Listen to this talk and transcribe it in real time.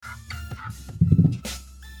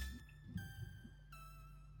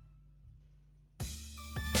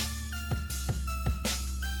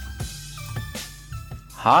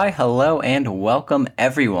Hi, hello, and welcome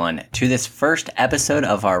everyone to this first episode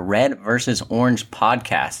of our Red versus Orange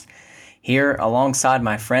podcast. Here alongside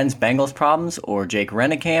my friends Bengals Problems or Jake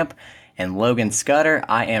Rennekamp and Logan Scudder,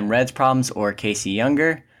 I am Reds Problems or Casey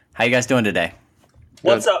Younger. How you guys doing today?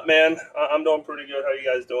 What's up, man? I'm doing pretty good. How you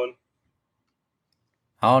guys doing?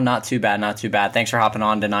 Oh, not too bad, not too bad. Thanks for hopping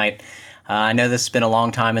on tonight. I know this has been a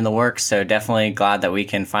long time in the works, so definitely glad that we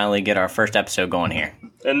can finally get our first episode going here.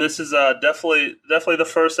 And this is definitely the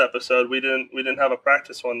first episode. We didn't have a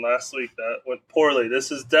practice one last week that went poorly.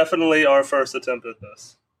 This is definitely our first attempt at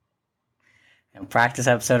this. And practice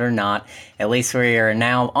episode or not, at least we are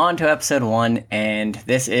now on to episode 1, and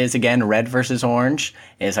this is, again, Red versus Orange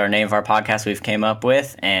is our name of our podcast we've came up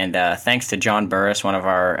with, and thanks to John Burris, one of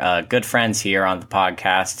our good friends here on the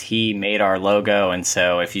podcast. He made our logo, and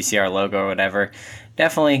so if you see our logo or whatever,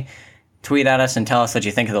 definitely tweet at us and tell us what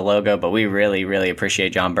you think of the logo, but we really, really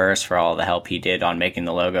appreciate John Burris for all the help he did on making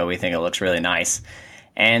the logo. We think it looks really nice.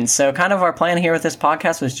 And so kind of our plan here with this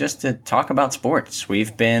podcast was just to talk about sports. We've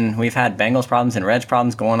had Bengals problems and Reds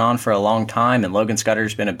problems going on for a long time, and Logan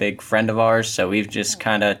Scudder's been a big friend of ours, so we've just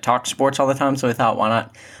kind of talked sports all the time, so we thought, why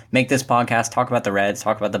not make this podcast, talk about the Reds,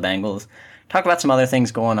 talk about the Bengals, talk about some other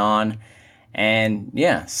things going on. And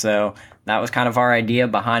yeah, so that was kind of our idea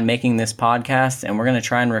behind making this podcast, and we're going to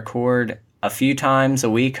try and record a few times a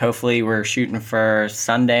week. Hopefully we're shooting for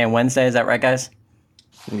Sunday and Wednesday. Is that right, guys?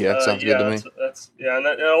 Yeah, sounds good to me. And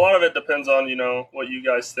a lot of it depends on, what you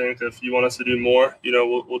guys think. If you want us to do more,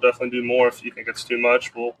 we'll definitely do more. If you think it's too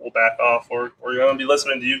much, we'll back off. We're going to be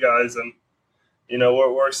listening to you guys, and,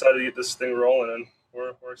 we're excited to get this thing rolling, and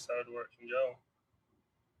we're excited where it can go.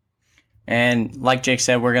 And like Jake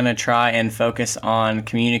said, we're going to try and focus on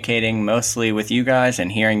communicating mostly with you guys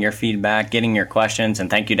and hearing your feedback, getting your questions. And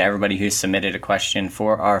thank you to everybody who submitted a question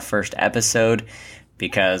for our first episode,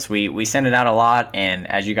 because we send it out a lot. And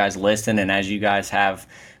as you guys listen and as you guys have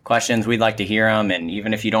questions, we'd like to hear them. And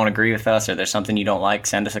even if you don't agree with us or there's something you don't like,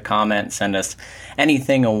 send us a comment, send us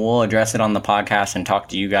anything, and we'll address it on the podcast and talk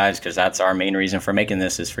to you guys, because that's our main reason for making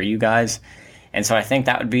this, is for you guys. And so I think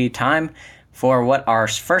that would be time for what our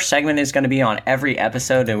first segment is going to be on every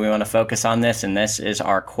episode, and we want to focus on this, and this is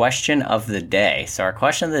our question of the day. So our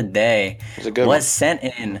question of the day was sent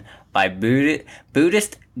in by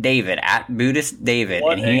Buddhist David, at Buddhist David,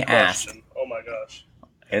 and he asked, oh my gosh,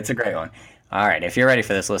 it's a great one. All right, if you're ready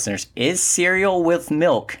for this, listeners, is cereal with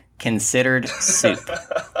milk considered soup?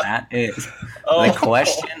 That is the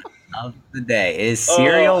question of the day. Is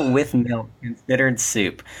cereal with milk considered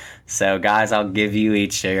soup? So, guys, I'll give you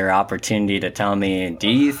each your opportunity to tell me, do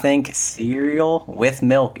you think cereal with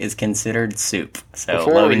milk is considered soup? So,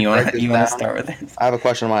 Logan, you want to start with this? I have a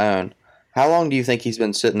question of my own. How long do you think he's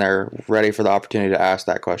been sitting there ready for the opportunity to ask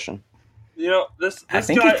that question? I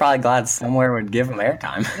think he's probably glad somewhere would give him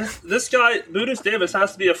airtime. This guy, Buddhist Davis,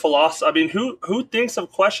 has to be a philosopher. I mean, who thinks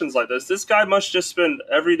of questions like this? This guy must just spend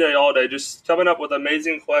every day, all day, just coming up with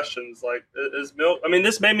amazing questions. Like, is milk? I mean,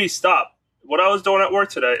 this made me stop what I was doing at work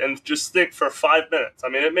today and just think for 5 minutes. I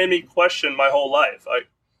mean, it made me question my whole life. Like,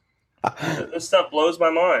 this stuff blows my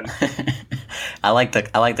mind. I like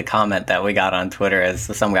the comment that we got on Twitter, as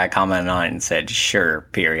some guy commented on it and said, "Sure,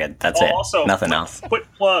 period. That's it. Also, nothing else."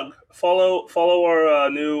 Quick plug: follow our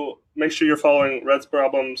new. Make sure you're following Reds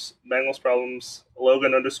Problems, Bengals Problems,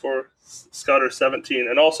 Logan _ Scudder17,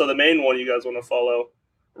 and also the main one you guys want to follow,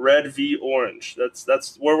 Red v Orange.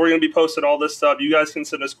 That's where we're going to be posting all this stuff. You guys can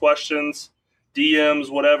send us questions, DMs,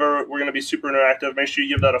 whatever. We're going to be super interactive. Make sure you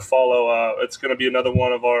give that a follow. It's going to be another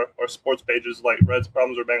one of our sports pages, like Reds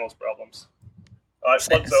Problems or Bengals Problems.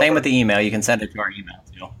 Same with the email. You can send it to our email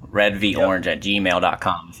too,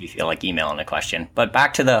 redvorange@gmail.com, if you feel like emailing a question. But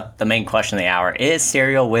back to the main question of the hour: is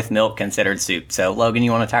cereal with milk considered soup? So, Logan,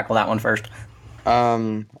 you want to tackle that one first?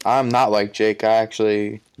 I'm not like Jake. I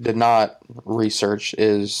actually did not research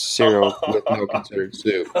is cereal with milk considered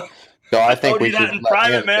soup. So I think we should that in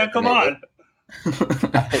private, man. Come on.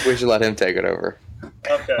 I think we should let him take it over.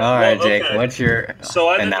 Okay. All right, Jake. What's your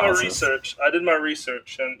analysis? I did my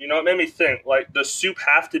research, and it made me think. Like, does soup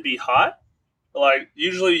have to be hot? Like,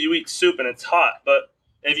 usually you eat soup and it's hot, but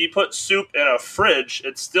if you put soup in a fridge,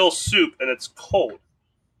 it's still soup and it's cold.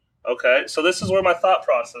 Okay, so this is where my thought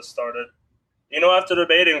process started. After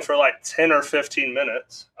debating for like 10 or 15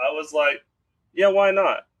 minutes, I was like, yeah, why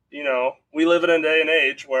not? We live in a day and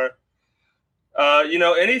age where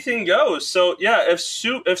anything goes. So yeah, if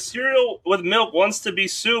cereal with milk wants to be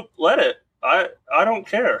soup, let it. I don't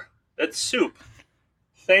care. It's soup.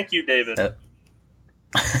 Thank you, David.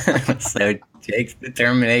 So Jake's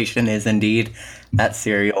determination is indeed that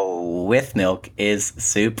cereal with milk is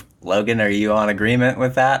soup. Logan, are you on agreement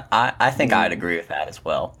with that? I think I'd agree with that as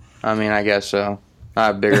well. I mean, I guess so. I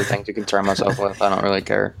have bigger things to concern myself with. I don't really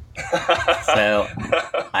care. So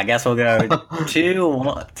I guess we'll go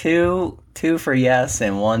two for yes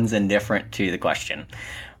and one's indifferent to the question.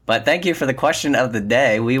 But thank you for the question of the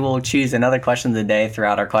day. We will choose another question of the day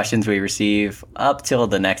throughout our questions we receive up till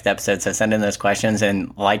the next episode. So send in those questions.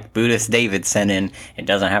 And like Buddhist David sent in, it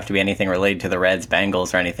doesn't have to be anything related to the Reds,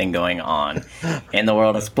 Bengals, or anything going on in the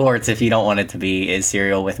world of sports. If you don't want it to be, is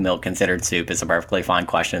cereal with milk considered soup? Is a perfectly fine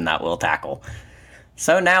question that we'll tackle.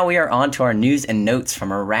 So now we are on to our news and notes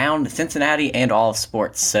from around Cincinnati and all of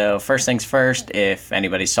sports. So first things first, if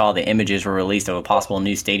anybody saw the images were released of a possible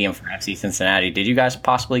new stadium for FC Cincinnati, did you guys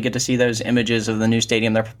possibly get to see those images of the new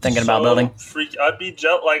stadium they're thinking about building? I'd be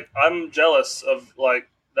I'm jealous of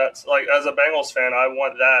that's as a Bengals fan, I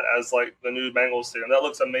want that as the new Bengals stadium. That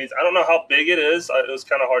looks amazing. I don't know how big it is. It was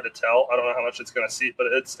kind of hard to tell. I don't know how much it's going to seat, but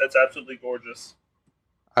it's absolutely gorgeous.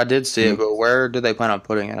 I did see it, but where did they plan on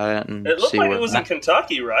putting it? I didn't see. It looked like it was in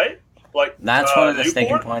Kentucky, right? That's one of the Newport?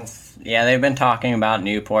 sticking points. Yeah, they've been talking about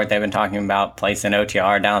Newport. They've been talking about placing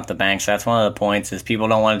OTR down at the bank. So that's one of the points is people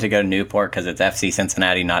don't want it to go to Newport because it's FC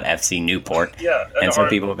Cincinnati, not FC Newport. Yeah, and so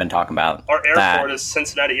people have been talking about our airport that. is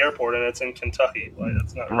Cincinnati Airport, and it's in Kentucky.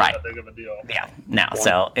 It's not really that big of a deal. Yeah, no.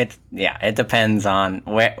 So it depends on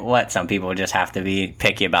what some people just have to be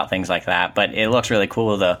picky about things like that. But it looks really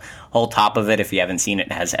cool. The whole top of it, if you haven't seen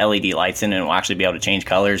it, has LED lights in it, and will actually be able to change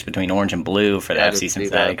colors between orange and blue for the FC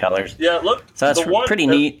Cincinnati colors. Yeah, look. So that's pretty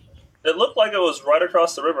neat. It looked like it was right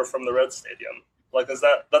across the river from the Red Stadium.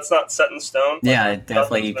 That's not set in stone? Yeah,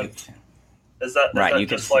 definitely. You could. Is that right? You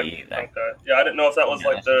can see that. Okay. Yeah, I didn't know if that was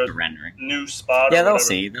the rendering new spot. Yeah, they'll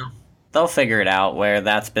see. They'll figure it out where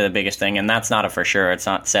that's the biggest thing, and that's not a for sure. It's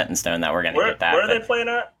not set in stone that we're going to get that. Where are they playing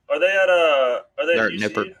at? Are they at They're at at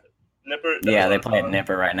Nippert. Nippert? Yeah, they play at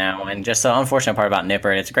Nippert right now. And just the unfortunate part about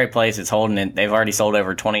Nippert, it's a great place. It's holding it. They've already sold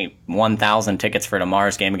over 21,000 tickets for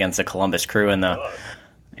tomorrow's game against the Columbus Crew in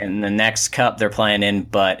the next cup they're playing in,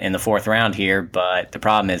 but in the fourth round here. But the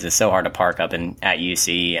problem is it's so hard to park up at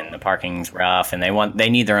UC, and the parking's rough, and they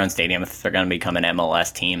need their own stadium if they're going to become an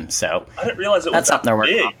MLS team. So I didn't realize it was that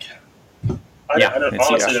big. I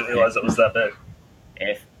honestly didn't realize it was that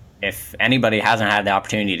big. If anybody hasn't had the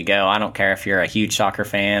opportunity to go, I don't care if you're a huge soccer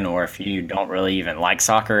fan or if you don't really even like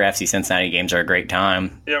soccer. FC Cincinnati games are a great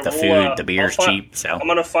time. Yeah, the food, the beer's cheap. So I'm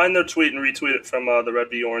gonna find their tweet and retweet it from the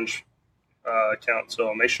Red v Orange account.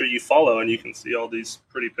 So make sure you follow, and you can see all these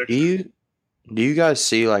pretty pictures. Do you guys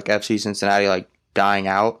see FC Cincinnati dying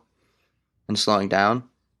out and slowing down?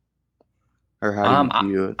 Or how do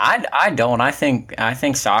you view it? I don't. I think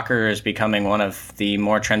soccer is becoming one of the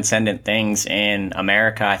more transcendent things in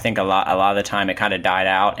America. I think a lot of the time it kind of died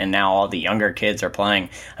out, and now all the younger kids are playing.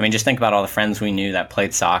 I mean, just think about all the friends we knew that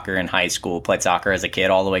played soccer in high school, played soccer as a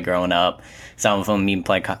kid all the way growing up. Some of them even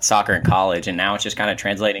played soccer in college, and now it's just kind of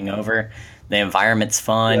translating over. The environment's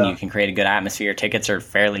fun. Yeah. You can create a good atmosphere. Tickets are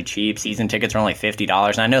fairly cheap. Season tickets are only $50.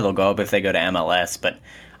 And I know they'll go up if they go to MLS, but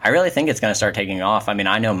I really think it's going to start taking off. I mean,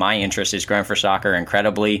 I know my interest is growing for soccer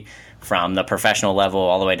incredibly from the professional level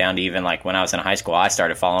all the way down to even when I was in high school, I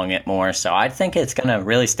started following it more. So I think it's going to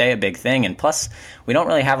really stay a big thing. And plus, we don't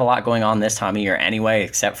really have a lot going on this time of year anyway,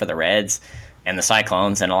 except for the Reds and the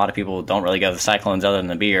Cyclones. And a lot of people don't really go to the Cyclones other than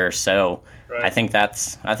the beer. So right. I think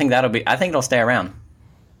it'll stay around.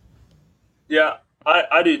 Yeah,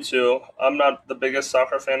 I do too. I'm not the biggest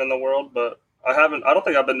soccer fan in the world, but I don't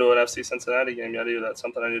think I've been to an FC Cincinnati game yet either. That's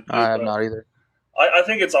something I need to do. I have not either. I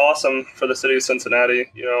think it's awesome for the city of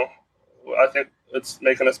Cincinnati. I think it's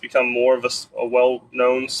making us become more of a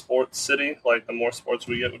well-known sports city. The more sports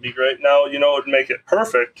we get would be great. Now, what would make it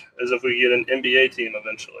perfect is if we get an NBA team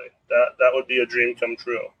eventually. That would be a dream come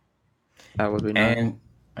true. That would be nice. And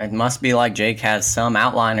it must be like Jake has some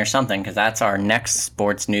outline or something, because that's our next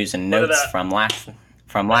sports news and notes from last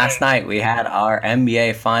night. We had our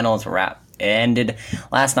NBA Finals ended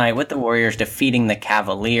last night with the Warriors defeating the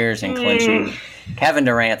Cavaliers and clinching Kevin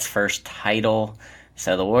Durant's first title.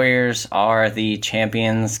 So the Warriors are the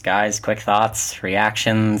champions. Guys, quick thoughts,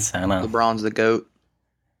 reactions? I don't know. LeBron's the GOAT.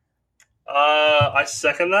 I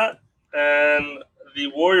second that. And the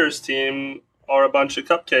Warriors team are a bunch of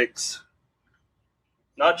cupcakes.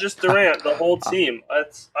 Not just Durant, the whole team.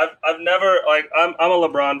 I've never I'm a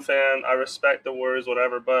LeBron fan. I respect the Warriors,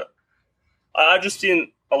 whatever, but I've just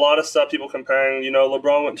seen a lot of stuff, people comparing,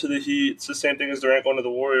 LeBron went to the Heat. It's the same thing as Durant going to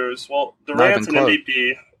the Warriors. Well, Durant's an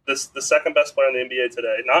MVP, the second best player in the NBA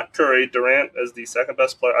today. Not Curry. Durant is the second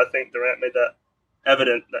best player. I think Durant made that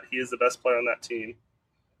evident that he is the best player on that team.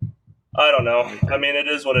 I don't know. I mean, it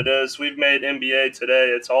is what it is. We've made NBA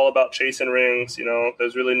today. It's all about chasing rings.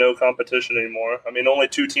 There's really no competition anymore. I mean, only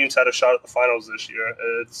 2 teams had a shot at the finals this year.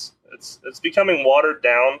 It's becoming watered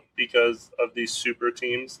down because of these super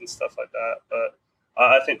teams and stuff like that. But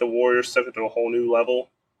I think the Warriors took it to a whole new level.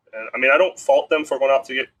 And I mean, I don't fault them for going out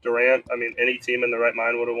to get Durant. I mean, any team in the right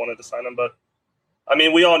mind would have wanted to sign him. But I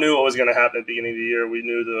mean, we all knew what was going to happen at the beginning of the year. We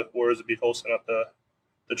knew the Warriors would be hosting up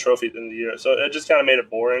the trophy at the end of the year. So it just kind of made it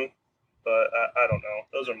boring. But I don't know.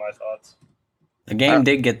 Those are my thoughts. The game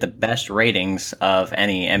did get the best ratings of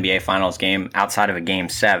any NBA Finals game outside of a Game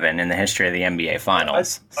 7 in the history of the NBA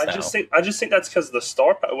Finals. I just think that's because of the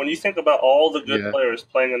star power. When you think about all the good players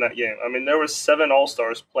playing in that game, I mean, there were 7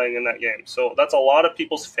 All-Stars playing in that game. So that's a lot of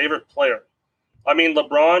people's favorite player. I mean,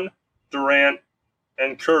 LeBron, Durant,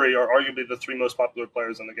 and Curry are arguably the 3 most popular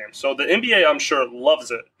players in the game. So the NBA, I'm sure,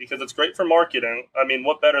 loves it because it's great for marketing. I mean,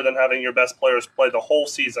 what better than having your best players play the whole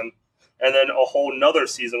season and then a whole nother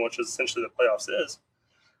season, which is essentially the playoffs is.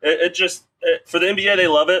 For the NBA, they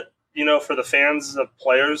love it. For the fans of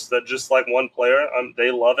players that just like one player,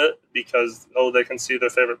 they love it because, they can see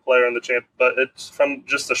their favorite player in the champ. But it's from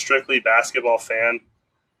just a strictly basketball fan.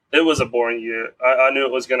 It was a boring year. I knew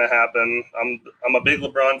it was going to happen. I'm a big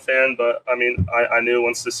LeBron fan, but I mean, I knew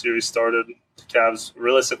once the series started, the Cavs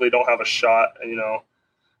realistically don't have a shot,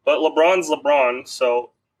 But LeBron's LeBron,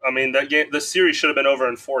 so I mean, the series should have been over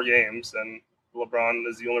in 4 games, and LeBron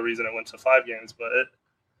is the only reason it went to 5 games. But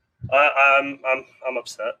I'm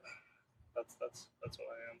upset. That's what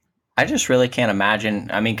I am. I just really can't imagine.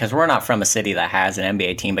 I mean, because we're not from a city that has an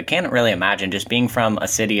NBA team, but can't really imagine just being from a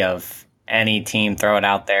city of any team. Throw it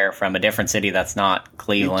out there from a different city that's not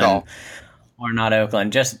Cleveland. Utah. Or not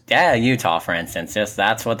Oakland, Utah, for instance. Just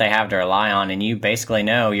that's what they have to rely on, and you basically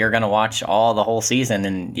know you're going to watch the whole season.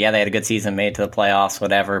 And they had a good season, made to the playoffs,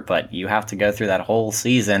 whatever. But you have to go through that whole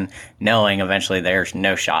season knowing eventually there's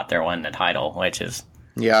no shot they're winning the title, which is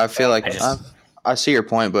I feel like I see your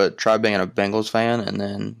point, but try being a Bengals fan and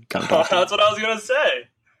then come talk. That's what I was going to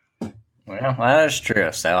say. Well, that is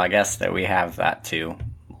true. So I guess that we have that to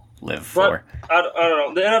live for. I don't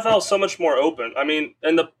know. The NFL is so much more open. I mean,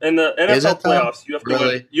 in the NFL playoffs, you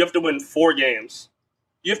have to win 4 games.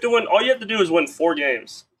 You have to win. All you have to do is win 4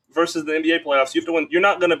 games. Versus the NBA playoffs, you have to win. You're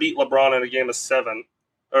not going to beat LeBron in a game of 7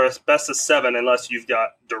 or a best of 7 unless you've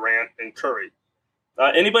got Durant and Curry.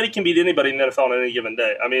 Anybody can beat anybody in the NFL on any given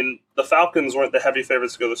day. I mean, the Falcons weren't the heavy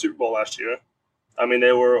favorites to go to the Super Bowl last year. I mean,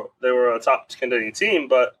 they were a top contending team,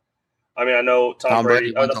 but I mean, I know Tom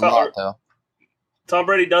Brady wins a lot, though. Tom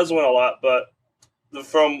Brady does win a lot, but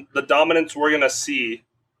from the dominance we're going to see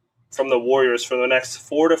from the Warriors for the next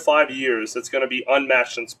 4 to 5 years, it's going to be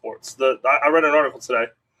unmatched in sports. I read an article today.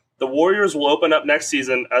 The Warriors will open up next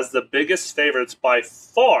season as the biggest favorites by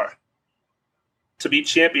far to be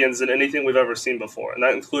champions in anything we've ever seen before, and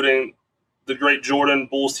that including the great Jordan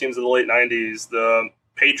Bulls teams of the late 90s, the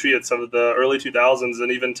Patriots of the early 2000s,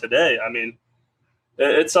 and even today. I mean,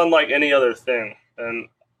 it's unlike any other thing, and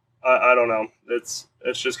I don't know. It's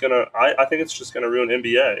just gonna. I think it's just gonna ruin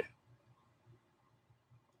NBA.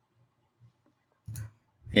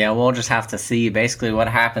 Yeah, we'll just have to see basically what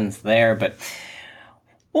happens there, but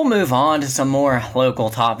we'll move on to some more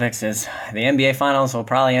local topics. As the NBA Finals will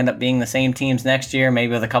probably end up being the same teams next year,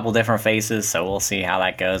 maybe with a couple different faces. So we'll see how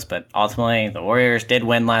that goes. But ultimately, the Warriors did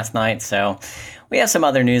win last night. So we have some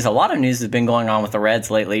other news. A lot of news has been going on with the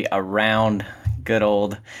Reds lately around good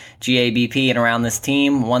old GABP and around this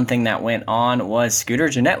team. One thing that went on was Scooter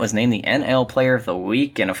Gennett was named the NL Player of the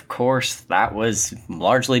Week, and of course that was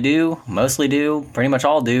mostly due, pretty much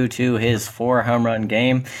all due to his 4 home run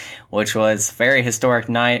game, which was a very historic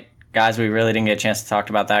night. Guys, we really didn't get a chance to talk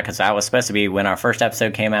about that because that was supposed to be when our first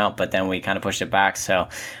episode came out, but then we kind of pushed it back. So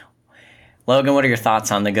Logan, what are your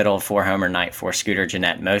thoughts on the good old 4-homer night for Scooter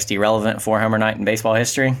Gennett? Most irrelevant 4-homer night in baseball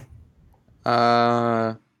history?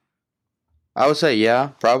 I would say yeah,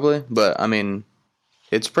 probably. But, I mean,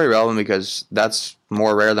 it's pretty relevant because that's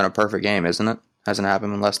more rare than a perfect game, isn't it? Hasn't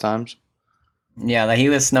happened less times. Yeah, he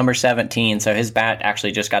was number 17, so his bat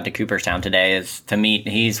actually just got to Cooperstown today.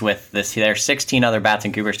 He's with this. There's 16 other bats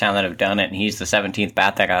in Cooperstown that have done it, and he's the 17th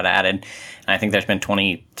bat that got added. And I think there's been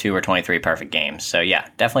 22 or 23 perfect games. So, yeah,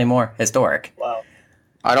 definitely more historic. Wow.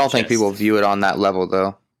 I don't think people view it on that level,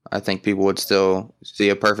 though. I think people would still see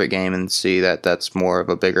a perfect game and see that that's more of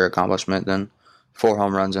a bigger accomplishment than 4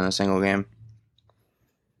 home runs in a single game.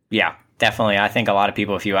 Yeah, definitely. I think a lot of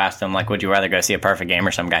people, if you ask them, like, would you rather go see a perfect game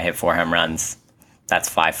or some guy hit 4 home runs? That's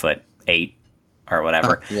 5'8" or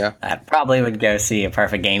whatever. Yeah. That probably would go see a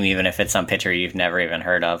perfect game, even if it's some pitcher you've never even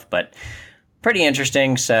heard of. But pretty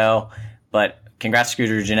interesting. So, but congrats to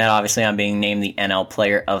Scooter Gennett, obviously, on being named the NL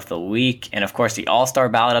Player of the Week. And, of course, the All-Star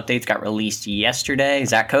ballot updates got released yesterday.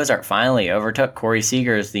 Zach Cozart finally overtook Corey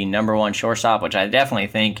Seager as the number one shortstop, which I definitely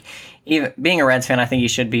think, even being a Reds fan, I think he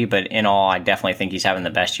should be. But in all, I definitely think he's having the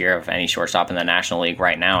best year of any shortstop in the National League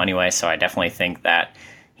right now anyway. So I definitely think that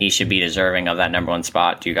he should be deserving of that number one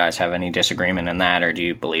spot. Do you guys have any disagreement in that, or do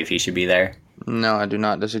you believe he should be there? No, I do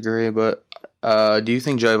not disagree, but do you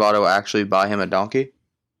think Joey Votto will actually buy him a donkey?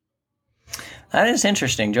 That is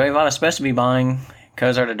interesting. Joey Votto's supposed to be buying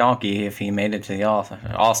Cozart a donkey if he made it to the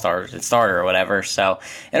All-Star starter or whatever. So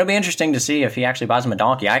it'll be interesting to see if he actually buys him a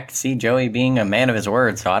donkey. I could see Joey being a man of his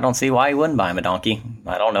word, so I don't see why he wouldn't buy him a donkey.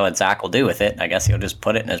 I don't know what Zach will do with it. I guess he'll just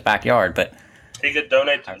put it in his backyard. But he could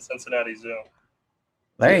donate to the Cincinnati Zoo.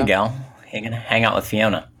 There you go. He can hang out with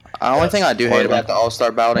Fiona. The only thing I do hate about the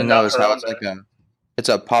All-Star balloting, though, is how it's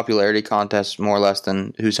a popularity contest more or less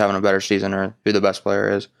than who's having a better season or who the best player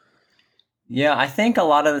is. Yeah, I think a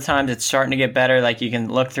lot of the times it's starting to get better. Like, you can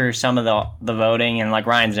look through some of the voting, and like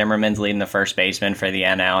Ryan Zimmerman's leading the first baseman for the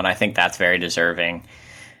NL, and I think that's very deserving.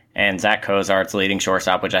 And Zach Cozart's leading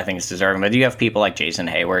shortstop, which I think is deserving. But you have people like Jason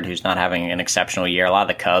Hayward, who's not having an exceptional year. A lot of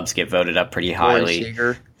the Cubs get voted up pretty highly. Corey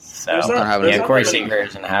Seager. So Corey Seager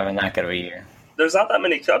isn't having that good of a year. There's not that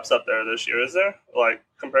many Cubs up there this year, is there? Like,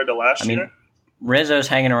 compared to last year? Rizzo's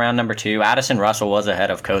hanging around number 2. Addison Russell was ahead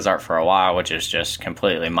of Cozart for a while, which is just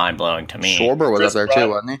completely mind-blowing to me. Schwarber was up there too,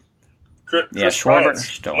 wasn't he? Chris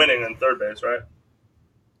Schwarber's winning in third base, right?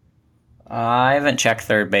 I haven't checked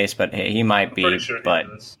third base, but he might be. Sure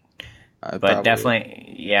but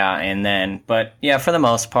definitely, yeah. And then, but yeah, for the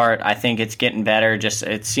most part, I think it's getting better. Just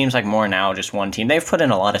it seems like more now just one team. They've put in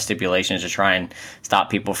a lot of stipulations to try and stop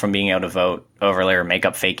people from being able to vote overly or make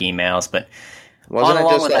up fake emails, but. Wasn't it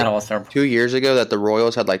just like 2 years ago that the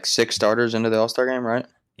Royals had like 6 starters into the All-Star game, right?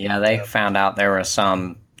 Yeah, they found out there was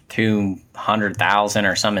some 200,000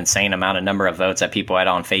 or some insane amount of number of votes that people had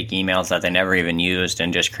on fake emails that they never even used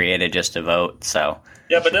and just created just to vote. So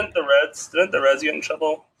yeah, but didn't the Reds get in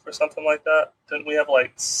trouble for something like that? Didn't we have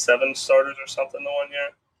like 7 starters or something the one year?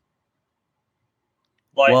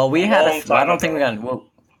 Like, well, we had I don't think we got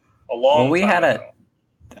a long. We had ago.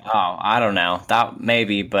 I don't know. That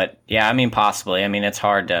maybe, but yeah, I mean, possibly. I mean, it's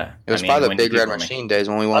hard to. It was probably the Big Red Machine days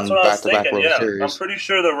when we won back-to-back World Series. I'm pretty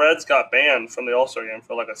sure the Reds got banned from the All-Star game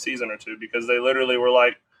for like a season or two because they literally were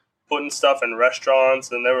like putting stuff in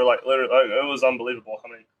restaurants, and they were like literally, it was unbelievable how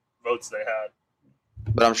many votes they had.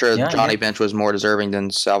 But I'm sure Johnny Bench was more deserving than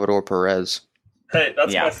Salvador Perez. Hey,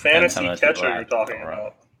 that's my fantasy catcher you're talking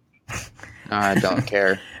about. I don't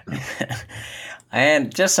care.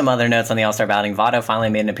 And just some other notes on the All-Star balloting. Votto finally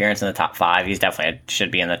made an appearance in the top 5. He's definitely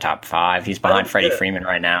should be in the top 5. He's behind Freddie Freeman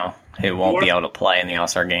right now, who won't be able to play in the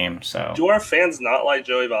All-Star game. So, do our fans not like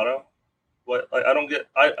Joey Votto? What? Like, I don't get.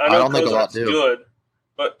 I know Cozart's good,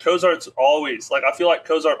 but Cozart's always I feel like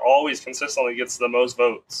Cozart always consistently gets the most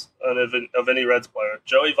votes of any Reds player.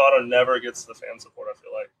 Joey Votto never gets the fan support. I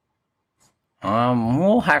feel like.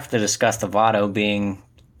 We'll have to discuss the Votto being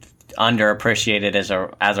underappreciated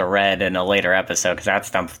as a Red in a later episode, because that's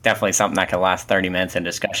definitely something that could last 30 minutes in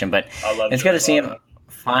discussion. But it's good to see him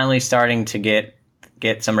finally starting to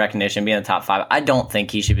get some recognition, be in the top 5. I don't think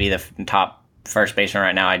he should be the top first baseman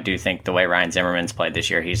right now. I do think the way Ryan Zimmerman's played this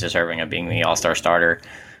year, he's deserving of being the All-Star starter.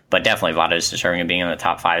 But definitely Votto's deserving of being in the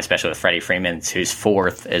top 5, especially with Freddie Freeman, whose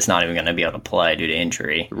 4th is not even going to be able to play due to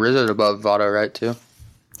injury. Rizzo's above Votto, right, too?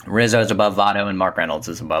 Rizzo's above Votto, and Mark Reynolds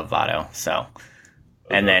is above Votto. So,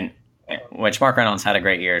 and then, which Mark Reynolds had a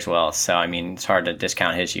great year as well. So, I mean, it's hard to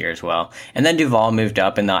discount his year as well. And then Duvall moved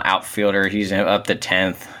up in the outfielder. He's up to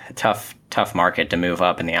 10th. Tough market to move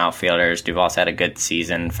up in the outfielders. Duvall's had a good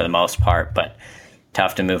season for the most part, but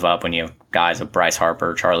tough to move up when you have guys like Bryce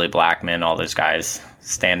Harper, Charlie Blackmon, all those guys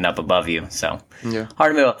standing up above you. So,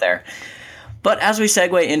 hard to move up there. But as we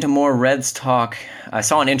segue into more Reds talk, I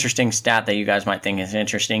saw an interesting stat that you guys might think is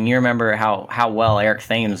interesting. You remember how well Eric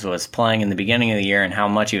Thames was playing in the beginning of the year and how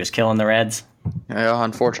much he was killing the Reds? Yeah,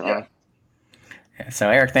 unfortunately. So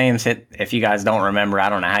Eric Thames hit, if you guys don't remember, I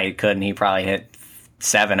don't know how you couldn't, he probably hit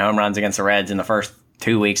 7 home runs against the Reds in the first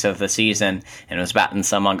 2 weeks of the season, and was batting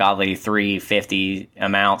some ungodly 350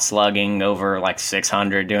 amount, slugging over like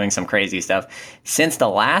 600, doing some crazy stuff. Since the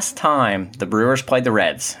last time the Brewers played the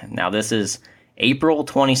Reds, now this is April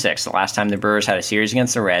 26th, the last time the Brewers had a series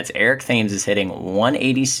against the Reds, Eric Thames is hitting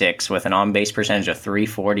 186 with an on-base percentage of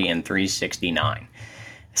 340 and 369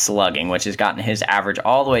 slugging, which has gotten his average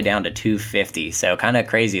all the way down to 250. So kind of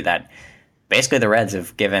crazy that basically the Reds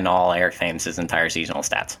have given all Eric Thames his entire seasonal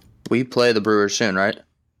stats. We play the Brewers soon, right?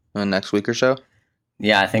 Next week or so?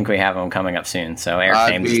 Yeah, I think we have them coming up soon. So Eric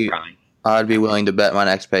Thames is probably... I'd be willing to bet my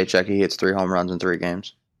next paycheck he hits 3 home runs in 3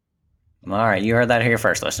 games. All right, you heard that here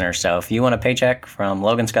first, listeners. So if you want a paycheck from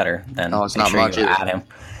Logan Scudder, then it's not much you add him.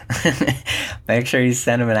 Make sure you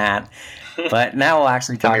send him an ad. But now we'll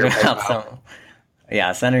actually talk about some.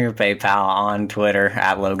 Yeah, send him your PayPal on Twitter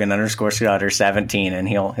at Logan_Scudder17, and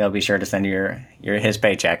he'll be sure to send you his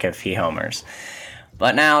paycheck if he homers.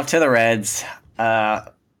 But now to the Reds.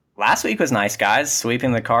 Last week was nice, guys.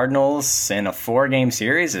 Sweeping the Cardinals in a 4-game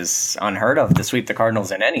series is unheard of to sweep the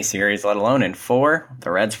Cardinals in any series, let alone in 4.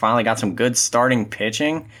 The Reds finally got some good starting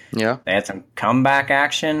pitching. Yeah. They had some comeback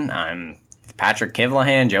action. Patrick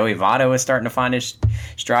Kivlahan, Joey Votto is starting to find his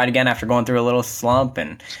stride again after going through a little slump.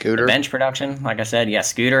 And Scooter. The bench production, like I said,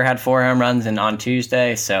 Scooter had 4 home runs on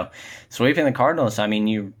Tuesday. So sweeping the Cardinals, I mean,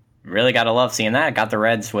 you really got to love seeing that. Got the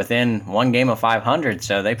Reds within 1 game of 500,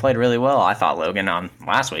 so they played really well, I thought, Logan, on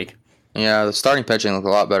last week. Yeah, the starting pitching looked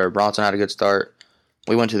a lot better. Bronson had a good start.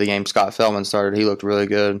 We went to the game. Scott Feldman started. He looked really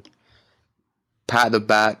good. Pat the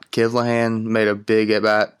Bat, Kivlahan made a big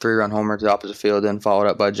at-bat, 3-run homer to the opposite field, then followed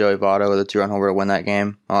up by Joey Votto with a 2-run homer to win that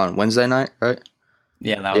game on Wednesday night, right?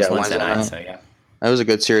 Yeah, that was Wednesday night, so yeah. That was a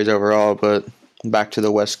good series overall, but back to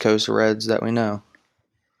the West Coast Reds that we know.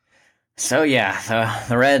 So,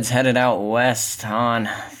 the Reds headed out west on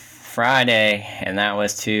Friday, and that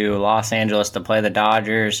was to Los Angeles to play the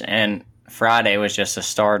Dodgers. And Friday was just the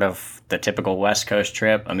start of the typical West Coast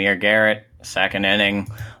trip. Amir Garrett, second inning,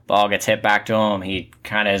 ball gets hit back to him. He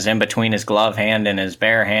kind of is in between his glove hand and his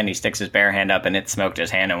bare hand. He sticks his bare hand up, and it smoked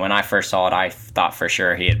his hand. And when I first saw it, I thought for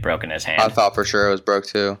sure he had broken his hand. I thought for sure it was broke,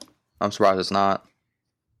 too. I'm surprised it's not.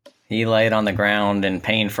 He laid on the ground in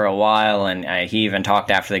pain for a while, and he even talked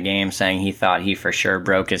after the game saying he thought he for sure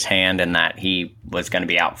broke his hand and that he was going to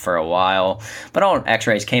be out for a while. But all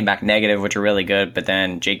x-rays came back negative, which are really good, but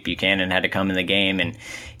then Jake Buchanan had to come in the game, and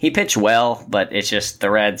he pitched well, but it's just the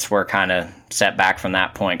Reds were kind of set back from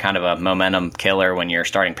that point, kind of a momentum killer when your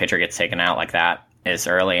starting pitcher gets taken out like that is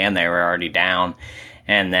early, and they were already down.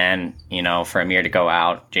 And then, for Amir to go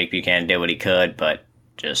out, Jake Buchanan did what he could, but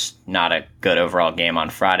just not a good overall game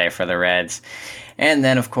on Friday for the Reds. And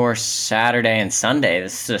then, of course, Saturday and Sunday,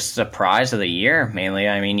 this is a surprise of the year, mainly.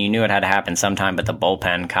 I mean, you knew it had to happen sometime, but the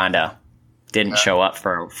bullpen kind of didn't show up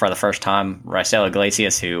for the first time. Raisel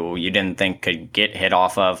Iglesias, who you didn't think could get hit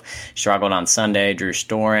off of, struggled on Sunday. Drew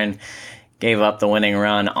Storen gave up the winning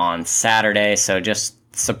run on Saturday, so just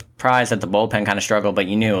surprised that the bullpen kind of struggled, but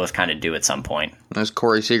you knew it was kind of due at some point. There's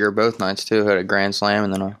Corey Seager both nights, too. Had a grand slam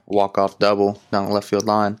and then a walk-off double down the left field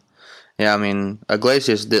line. Yeah, I mean,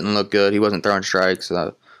 Iglesias didn't look good. He wasn't throwing strikes.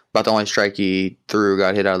 About the only strike he threw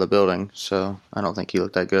got hit out of the building, so I don't think he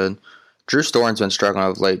looked that good. Drew Storen's been struggling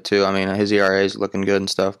of late, too. I mean, his ERA is looking good and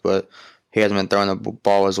stuff, but he hasn't been throwing the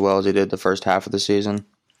ball as well as he did the first half of the season.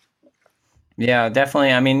 Yeah,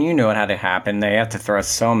 definitely. I mean, you knew it had to happen. They have to throw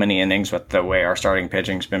so many innings with the way our starting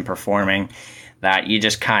pitching's been performing that you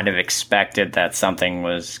just kind of expected that something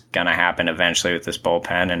was going to happen eventually with this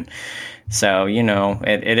bullpen. And so,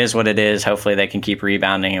 it is what it is. Hopefully they can keep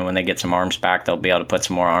rebounding, and when they get some arms back, they'll be able to put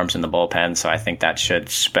some more arms in the bullpen. So I think that should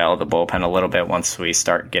spell the bullpen a little bit once we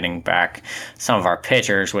start getting back some of our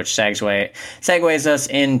pitchers, which segues us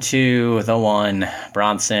into the one,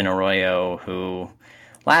 Bronson Arroyo, who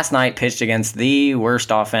last night pitched against the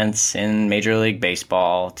worst offense in Major League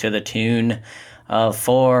Baseball to the tune of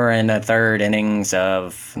 4 1/3 innings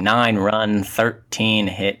of 9-run,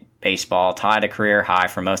 13-hit baseball, tied a career high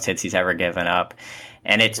for most hits he's ever given up.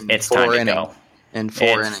 And it's time to go. In 4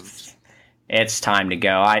 innings. It's time to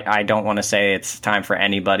go. I don't want to say it's time for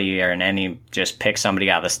anybody or just pick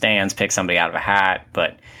somebody out of the stands, pick somebody out of a hat,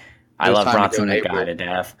 but I love Bronson the guy to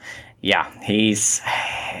death. Yeah,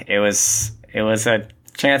 it was a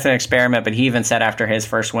chance and experiment, but he even said after his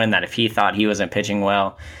first win that if he thought he wasn't pitching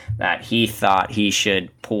well, that he thought he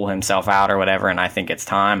should pull himself out or whatever, and I think it's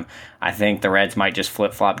time. I think the Reds might just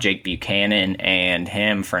flip-flop Jake Buchanan and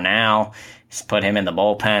him for now, just put him in the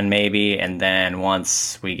bullpen maybe, and then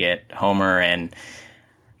once we get Homer and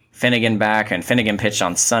Finnegan back, and Finnegan pitched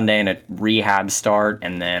on Sunday in a rehab start,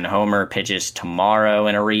 and then Homer pitches tomorrow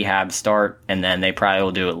in a rehab start, and then they probably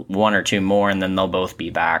will do 1 or 2 more, and then they'll both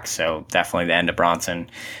be back. So definitely the end of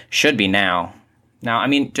Bronson should be now. Now, I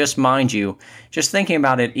mean, just mind you, just thinking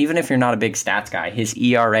about it, even if you're not a big stats guy, his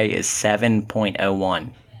ERA is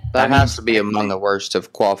 7.01. That has to be among the worst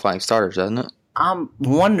of qualifying starters, doesn't it? I'm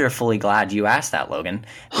wonderfully glad you asked that, Logan,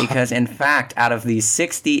 because in fact, out of these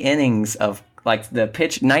 60 innings of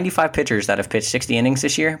 95 pitchers that have pitched 60 innings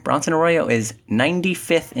this year, Bronson Arroyo is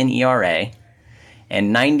 95th in ERA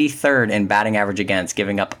and 93rd in batting average against,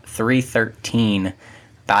 giving up .313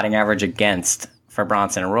 batting average against for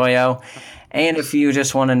Bronson Arroyo. And if you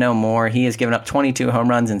just want to know more, he has given up 22 home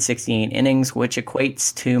runs in 68 innings, which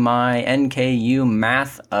equates to my NKU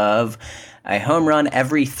math of a home run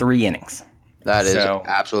every 3 innings. That is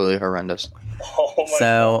absolutely horrendous. Oh my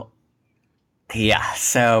God. Yeah,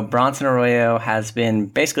 so Bronson Arroyo has been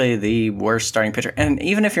basically the worst starting pitcher. And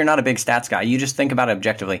even if you're not a big stats guy, you just think about it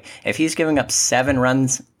objectively. If he's giving up 7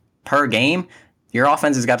 runs per game, your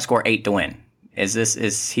offense has got to score 8 to win.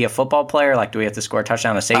 Is he a football player? Like, do we have to score a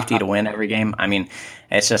touchdown, a safety to win every game? I mean,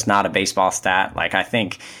 it's just not a baseball stat. Like, I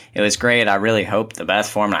think it was great. I really hoped the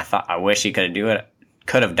best for him. I wish he could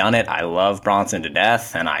have done it. I love Bronson to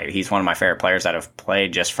death, and he's one of my favorite players that have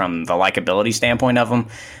played just from the likability standpoint of him.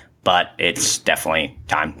 But it's definitely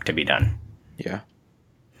time to be done. Yeah.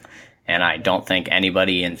 And I don't think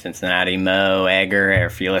anybody in Cincinnati, Mo, Egger, or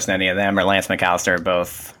if you listen to any of them, or Lance McAllister, are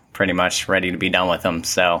both pretty much ready to be done with them.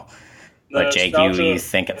 So, but Jake, you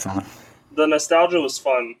think it's on? The nostalgia was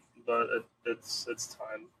fun, but it's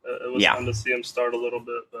time. It was Yeah. fun to see him start a little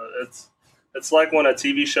bit, but it's like when a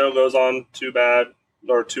TV show goes on too bad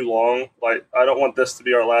or too long. Like, I don't want this to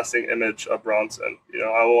be our lasting image of Bronson.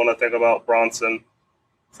 I want to think about Bronson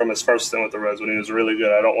from his first stint with the Reds when he was really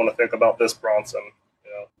good. I don't want to think about this Bronson.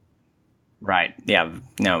 Right. Yeah.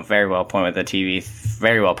 No, very well put with the TV.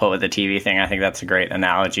 Very well put with the TV thing. I think that's a great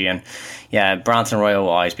analogy. And yeah, Bronson Arroyo will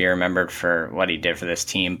always be remembered for what he did for this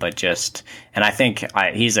team. And I think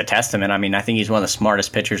he's a testament. I mean, I think he's one of the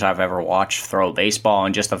smartest pitchers I've ever watched throw a baseball.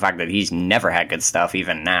 And just the fact that he's never had good stuff,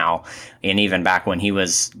 even now, and even back when he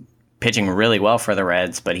was pitching really well for the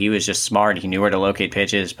Reds, but he was just smart. He knew where to locate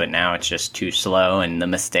pitches, but now it's just too slow, and the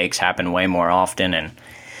mistakes happen way more often, and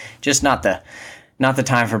just not the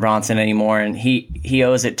time for Bronson anymore. And he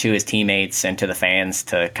owes it to his teammates and to the fans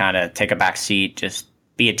to kind of take a back seat, just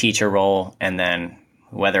be a teacher role, and then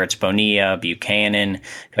whether it's Bonilla, Buchanan,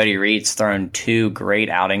 Cody Reed's thrown 2 great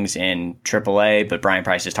outings in AAA, but Brian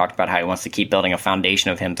Price has talked about how he wants to keep building a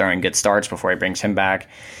foundation of him throwing good starts before he brings him back.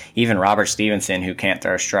 Even Robert Stevenson, who can't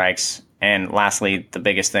throw strikes. And lastly, the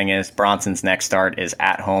biggest thing is Bronson's next start is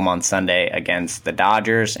at home on Sunday against the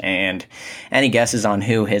Dodgers. And any guesses on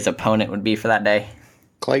who his opponent would be for that day?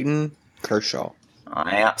 Clayton Kershaw.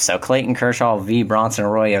 Yeah, so Clayton Kershaw v. Bronson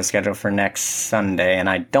Arroyo scheduled for next Sunday, and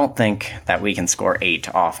I don't think that we can score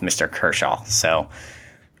 8 off Mr. Kershaw. So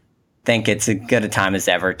think it's as good a time as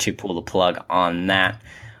ever to pull the plug on that.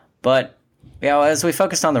 But as we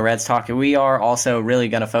focused on the Reds talk, we are also really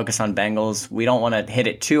going to focus on Bengals. We don't want to hit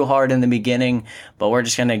it too hard in the beginning, but we're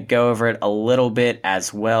just going to go over it a little bit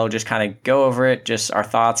as well. Just kind of go over it, just our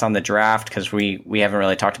thoughts on the draft, because we haven't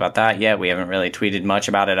really talked about that yet. We haven't really tweeted much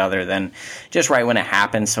about it other than just right when it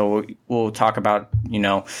happened. So we'll talk about,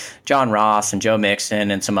 John Ross and Joe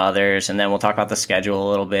Mixon and some others, and then we'll talk about the schedule a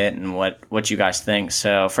little bit and what you guys think.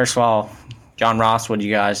 So first of all, John Ross, what do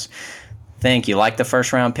you guys think? You like the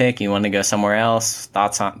first round pick? You want to go somewhere else?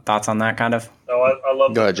 Thoughts on that kind of? No, I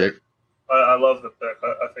love. Go ahead, Jake. I love the pick.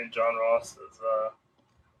 I think John Ross is.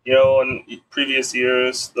 In previous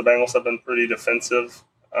years, the Bengals have been pretty defensive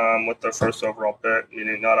with their first overall pick,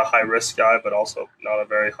 meaning not a high risk guy, but also not a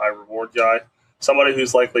very high reward guy. Somebody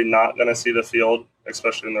who's likely not going to see the field,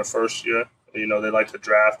 especially in their first year. They like to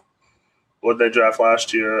draft. What did they draft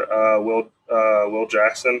last year? Will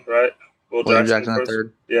Jackson, right? Will Jackson the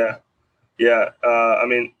third. Yeah. Yeah,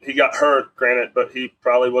 he got hurt, granted, but he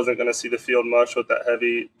probably wasn't going to see the field much with that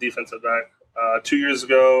heavy defensive back. 2 years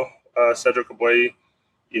ago, Cedric Ogbuehi,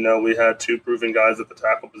 we had 2 proven guys at the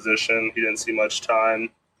tackle position. He didn't see much time.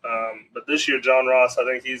 But this year, John Ross, I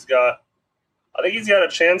think he's got a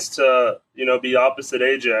chance to, be opposite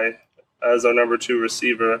AJ as our number 2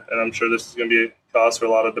 receiver. And I'm sure this is going to be a cause for a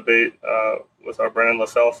lot of debate with our Brandon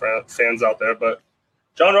LaFell fans out there. But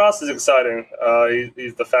John Ross is exciting.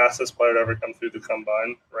 He's the fastest player to ever come through the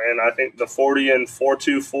combine. Ran, I think, the 40 and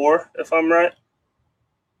 4.24, if I'm right.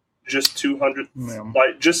 Just 200,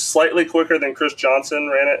 just slightly quicker than Chris Johnson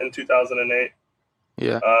ran it in 2008.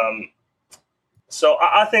 Yeah. So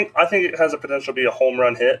I think it has a potential to be a home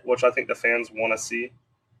run hit, which I think the fans want to see.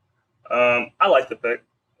 I like the pick.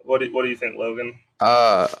 What do you think, Logan?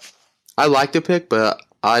 I like the pick, but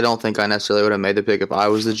I don't think I necessarily would have made the pick if I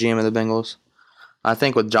was the GM of the Bengals. I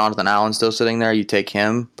think with Jonathan Allen still sitting there, you take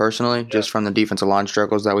him personally, just from the defensive line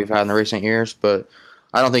struggles that we've had in the recent years. But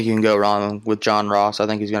I don't think you can go wrong with John Ross. I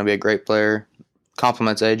think he's going to be a great player.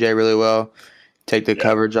 Complements AJ really well. Take the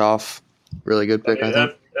coverage off. Really good pick, I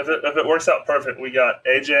think. If it works out perfect, we got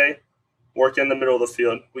AJ working in the middle of the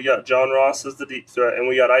field. We got John Ross as the deep threat, and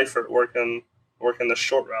we got Eifert working the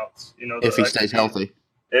short routes. If he stays healthy.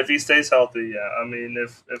 If he stays healthy, yeah.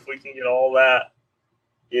 If we can get all that,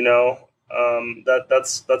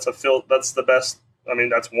 that's the best.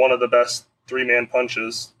 That's one of the best three-man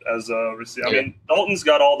punches as a receiver. I mean, Dalton's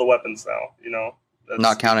got all the weapons now,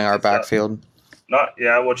 Not counting our backfield.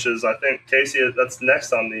 Which is, I think, Casey, that's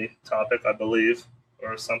next on the topic, I believe,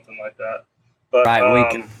 or something like that. But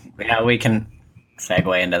right, we can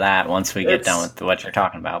segue into that once we get done with what you're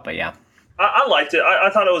talking about, but yeah. I liked it. I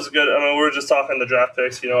thought it was good. I mean, we were just talking the draft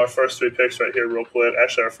picks. Our first 3 picks right here real quick.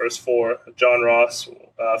 Actually, our first 4. John Ross,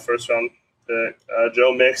 first-round pick.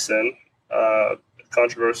 Joe Mixon,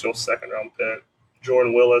 controversial second-round pick.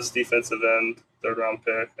 Jordan Willis, defensive end, third-round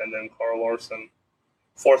pick. And then Carl Larson,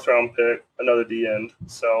 fourth-round pick, another D-end.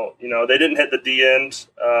 So, they didn't hit the D-end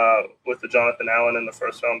with the Jonathan Allen in the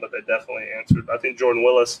first round, but they definitely answered. I think Jordan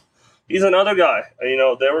Willis, he's another guy. They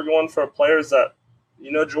were going for players that,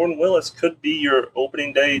 Jordan Willis could be your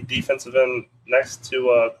opening day defensive end next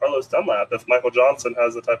to Carlos Dunlap if Michael Johnson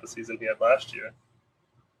has the type of season he had last year.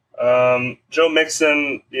 Joe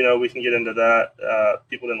Mixon, we can get into that.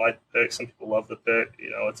 People didn't like the pick. Some people love the pick.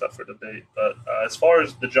 It's up for debate. But as far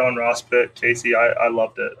as the John Ross pick, Casey, I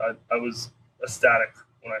loved it. I was ecstatic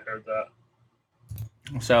when I heard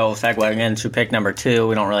that. So segueing into pick number 2,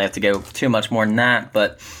 we don't really have to go too much more than that,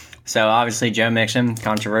 but so obviously Joe Mixon,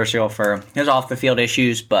 controversial for his off-the-field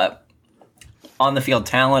issues, but on-the-field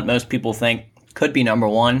talent, most people think could be number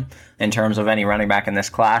 1 in terms of any running back in this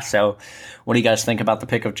class. So what do you guys think about the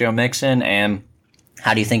pick of Joe Mixon, and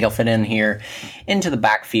how do you think he'll fit in here into the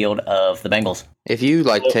backfield of the Bengals? If you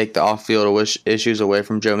take the off-field issues away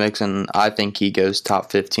from Joe Mixon, I think he goes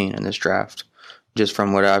top 15 in this draft. Just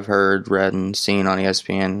from what I've heard, read, and seen on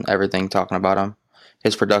ESPN, everything talking about him.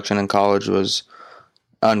 His production in college was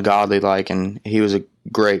ungodly, and he was a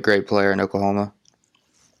great player in Oklahoma.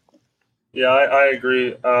 Yeah, I agree.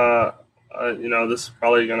 This is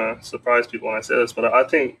probably gonna surprise people when I say this, but I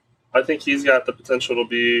think he's got the potential to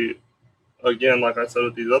be, again, like I said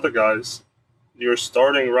with these other guys, your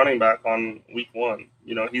starting running back on week 1.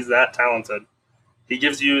 He's that talented. He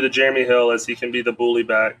gives you the Jeremy Hill as he can be the bully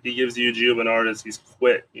back. He gives you Gio Bernard as he's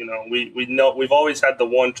quick. We know we've always had the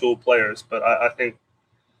one-tool players, but I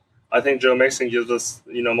think Joe Mixon gives us,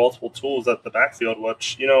 multiple tools at the backfield,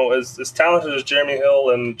 which, as talented as Jeremy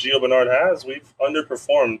Hill and Gio Bernard has, we've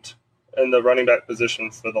underperformed in the running back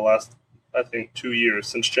position for the last, I think, 2 years.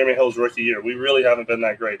 Since Jeremy Hill's rookie year, we really haven't been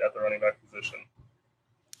that great at the running back position.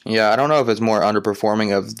 Yeah, I don't know if it's more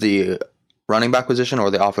underperforming of the running back position or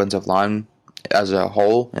the offensive line as a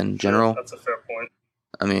whole in general. That's a fair point.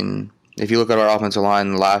 I mean, if you look at our offensive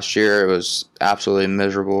line last year, it was absolutely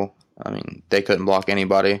miserable. I mean, they couldn't block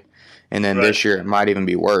anybody. And then This year, it might even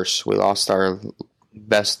be worse. We lost our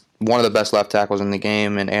one of the best left tackles in the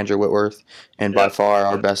game, and Andrew Whitworth, and by far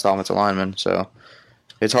our best offensive lineman. So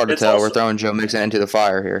it's hard to tell. We're throwing Joe Mixon into the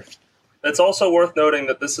fire here. It's also worth noting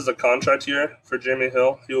that this is a contract year for Jeremy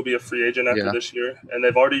Hill. He will be a free agent after this year, and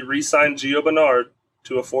they've already re-signed Gio Bernard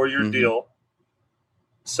to a 4-year deal.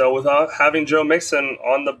 So without having Joe Mixon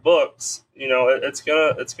on the books, it's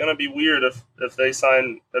gonna be weird if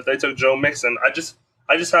they took Joe Mixon. I just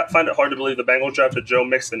find it hard to believe the Bengals drafted Joe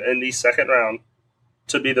Mixon in the second round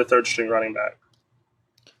to be the third-string running back.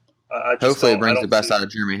 Hopefully, it brings the best out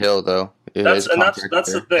of Jeremy Hill, though. That's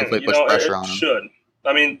the thing. It should.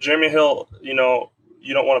 I mean, Jeremy Hill, you don't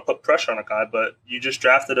want to put pressure on a guy, but you just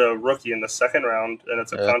drafted a rookie in the second round, and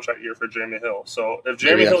it's a contract year for Jeremy Hill. So if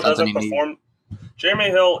Jeremy Hill doesn't perform, Jeremy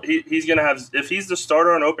Hill, he's going to have – if he's the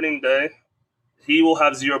starter on opening day, he will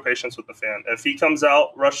have zero patience with the fan. If he comes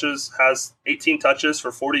out, rushes, has 18 touches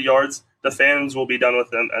for 40 yards, the fans will be done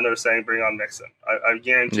with him, and they're saying, bring on Mixon. I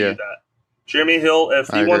guarantee you that. Jeremy Hill, if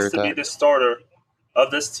he wants to be the starter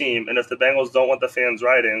of this team, and if the Bengals don't want the fans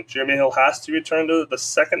riding, Jeremy Hill has to return to the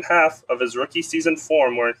second half of his rookie season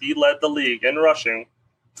form where he led the league in rushing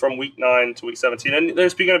from week 9 to week 17. And they're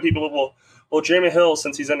speaking of people, well, Jeremy Hill,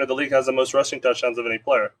 since he's entered the league, has the most rushing touchdowns of any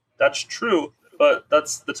player. That's true, but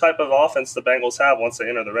that's the type of offense the Bengals have once they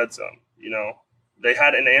enter the red zone. They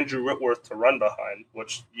had an Andrew Whitworth to run behind,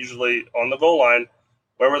 which usually on the goal line,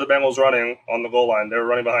 where were the Bengals running on the goal line? They were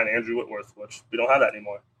running behind Andrew Whitworth, which we don't have that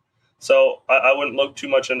anymore. So I wouldn't look too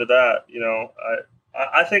much into that.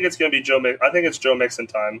 I think it's going to be I think it's Joe Mixon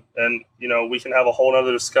time, and we can have a whole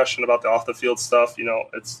other discussion about the off the field stuff.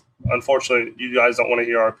 It's unfortunately you guys don't want to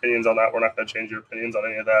hear our opinions on that. We're not going to change your opinions on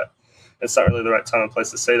any of that. It's not really the right time and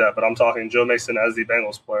place to say that, but I'm talking Joe Mixon as the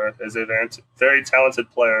Bengals player is a very, very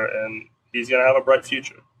talented player, and he's going to have a bright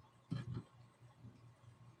future.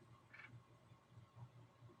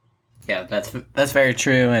 Yeah, that's very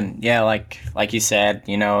true, and yeah, like you said,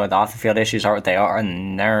 the off the field issues are what they are,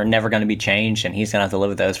 and they're never going to be changed, and he's going to have to live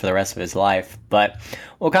with those for the rest of his life. But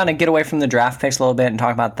we'll kind of get away from the draft picks a little bit and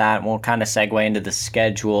talk about that, and we'll kind of segue into the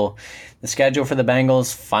schedule. The schedule for the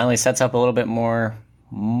Bengals finally sets up a little bit more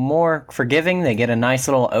forgiving. They get a nice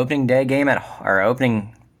little opening day game at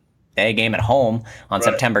home on Right.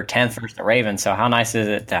 September 10th versus the Ravens. So how nice is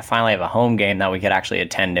it to finally have a home game that we could actually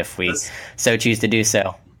attend if we This so choose to do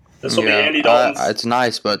so? this will be Andy Dalton's. It's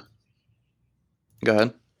nice, but go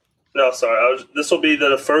ahead. No, sorry. This will be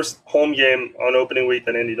the first home game on opening week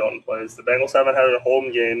that Andy Dalton plays. The Bengals haven't had a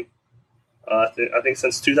home game, I think,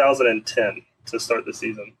 since 2010 to start the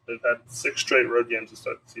season. They've had 6 straight road games to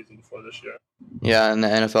start the season before this year. Yeah, and the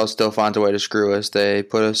NFL still finds a way to screw us. They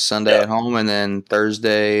put us Sunday at home and then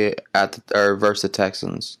Thursday versus the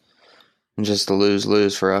Texans, and just to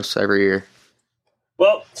lose for us every year.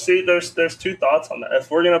 Well, see, there's 2 thoughts on that. If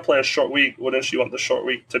we're going to play a short week, wouldn't you want the short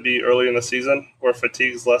week to be early in the season where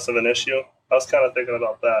fatigue's less of an issue? I was kind of thinking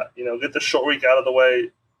about that. Get the short week out of the way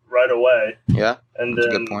right away. Yeah, and that's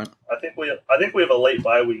then a good point. I think we have a late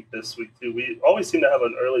bye week this week too. We always seem to have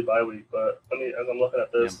an early bye week, but as I'm looking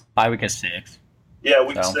at this, Bye week is 6. yeah,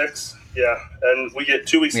 week So. 6, yeah, and we get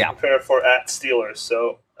 2 weeks Yeah. to prepare for at Steelers,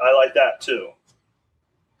 so I like that too.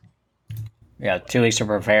 Yeah, 2 weeks to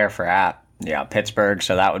prepare for Pittsburgh,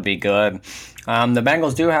 so that would be good. The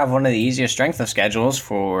Bengals do have one of the easiest strength of schedules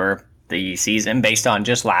for the season based on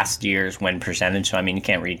just last year's win percentage. So, you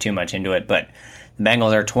can't read too much into it, but the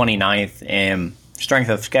Bengals are 29th in strength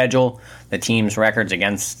of schedule. The team's records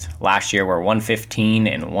against last year were 115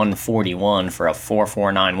 and 141 for a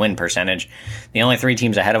 4.49 win percentage. The only 3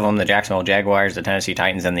 teams ahead of them, the Jacksonville Jaguars, the Tennessee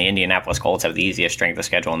Titans, and the Indianapolis Colts, have the easiest strength of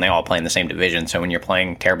schedule, and they all play in the same division. So when you're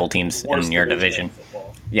playing terrible teams Worst in your in division,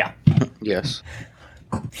 football. yeah. Yes.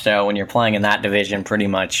 So when you're playing in that division, pretty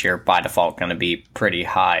much you're by default going to be pretty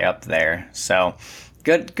high up there. So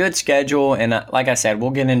good schedule, and like I said,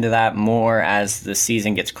 we'll get into that more as the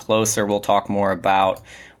season gets closer. We'll talk more about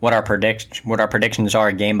what our predictions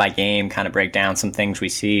are game by game, kind of break down some things we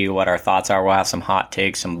see, what our thoughts are. We'll have some hot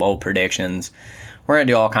takes, some bold predictions. We're going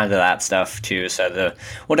to do all kinds of that stuff too. So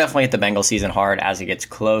we'll definitely hit the Bengals season hard as it gets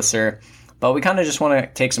closer. But we kind of just want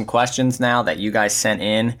to take some questions now that you guys sent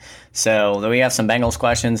in. So we have some Bengals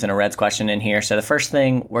questions and a Reds question in here. So the first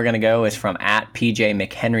thing we're going to go is from @PJ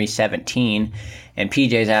McHenry17. And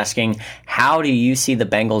PJ's asking, how do you see the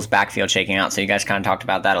Bengals backfield shaking out? So you guys kind of talked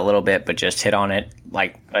about that a little bit, but just hit on it.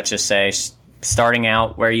 Like, let's just say starting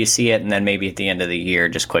out where you see it and then maybe at the end of the year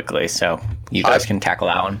just quickly. So you guys can tackle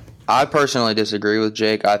that one. I personally disagree with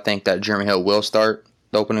Jake. I think that Jeremy Hill will start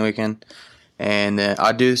the opening weekend. And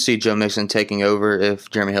I do see Joe Mixon taking over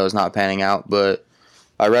if Jeremy Hill is not panning out. But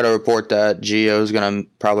I read a report that Gio is going to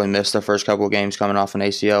probably miss the first couple of games coming off an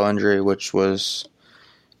ACL injury, which was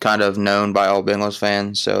kind of known by all Bengals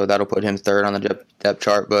fans. So that'll put him third on the depth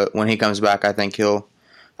chart. But when he comes back, I think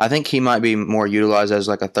he might be more utilized as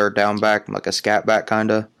like a third down back, like a scat back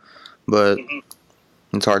kind of. But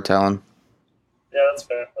it's hard telling. Yeah, that's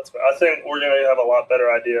fair. I think we're going to have a lot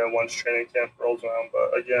better idea once training camp rolls around.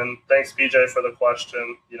 But again, thanks, BJ, for the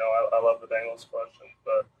question. I love the Bengals question.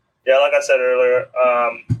 But yeah, like I said earlier,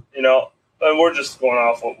 and we're just going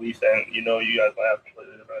off what we think. You guys might have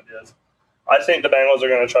completely different ideas. I think the Bengals are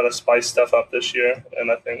going to try to spice stuff up this year,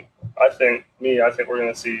 and I think we're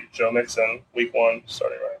going to see Joe Mixon week 1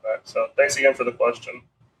 starting right back. So thanks again for the question.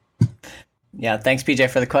 Yeah, thanks, PJ,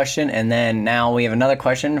 for the question. And then now we have another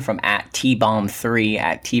question from @TBomb3.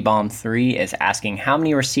 @TBomb3 is asking, how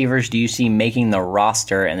many receivers do you see making the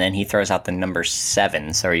roster? And then he throws out the number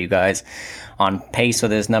 7. So are you guys on pace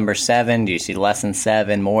with his number 7? Do you see less than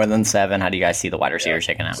 7, more than 7? How do you guys see the wide receivers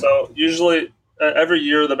shaking out? So usually every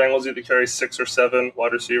year the Bengals either carry 6 or 7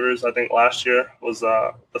 wide receivers. I think last year was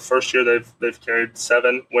the first year they've carried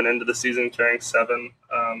 7, went into the season carrying 7.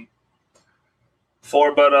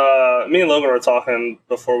 But me and Logan were talking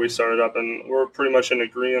before we started up, and we're pretty much in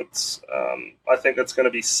agreement. I think it's going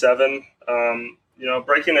to be 7.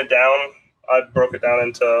 Breaking it down, I broke it down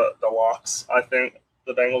into the locks. I think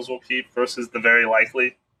the Bengals will keep versus the very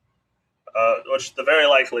likely, which the very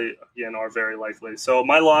likely, again, are very likely. So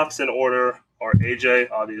my locks in order are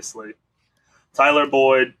AJ, obviously, Tyler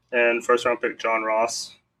Boyd, and first-round pick John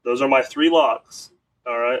Ross. Those are my 3 locks,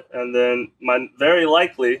 all right? And then my very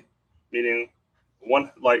likely, meaning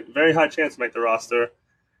very high chance to make the roster,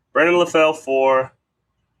 Brandon LaFell 4,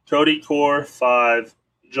 Cody Core 5,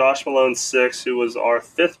 Josh Malone 6, who was our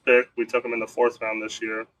 5th pick. We took him in the 4th round this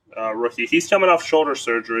year. Rookie. He's coming off shoulder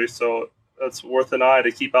surgery, so that's worth an eye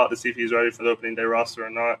to keep out to see if he's ready for the opening day roster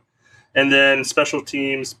or not. And then special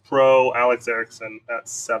teams pro Alex Erickson at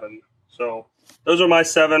 7. So those are my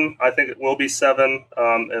 7. I think it will be 7.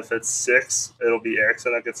 If it's 6, it'll be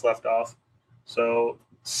Erickson that gets left off. So,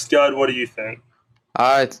 Scud, what do you think?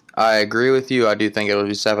 I agree with you. I do think it'll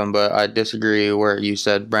be 7, but I disagree where you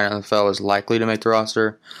said Brandon LaFell is likely to make the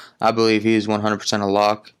roster. I believe he's 100% a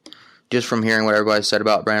lock. Just from hearing what everybody said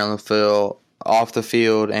about Brandon LaFell off the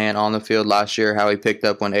field and on the field last year, how he picked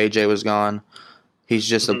up when AJ was gone. He's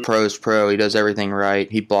just a pro's pro. He does everything right.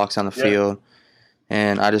 He blocks on the field.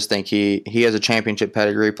 And I just think he has a championship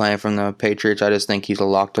pedigree playing from the Patriots. I just think he's a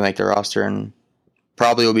lock to make the roster and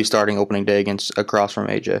probably will be starting opening day across from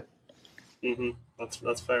AJ.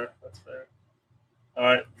 That's fair. That's fair. All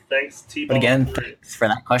right. Thanks, T-Bone. But again, thanks for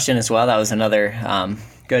that question as well. That was another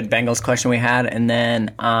good Bengals question we had. And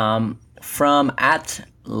then from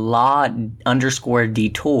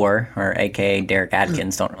 @law_detour, or AKA Derek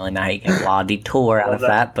Adkins, don't really know how you get law detour out of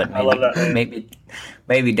that, but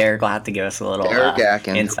maybe Derek will have to give us a little Derek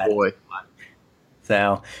Adkins, insight. Boy.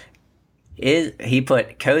 So, he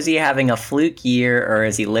put Cozy having a fluke year, or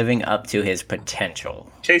is he living up to his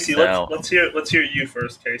potential? Casey, let's hear you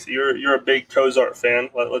first, Casey. You're a big Cozart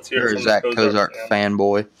fan. Let's hear You're a Zach Cozart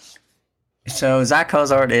fanboy. So Zach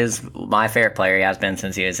Cozart is my favorite player. He has been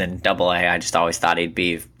since he was in AA. I just always thought he'd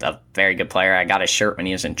be a very good player. I got his shirt when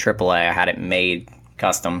he was in AAA. I had it made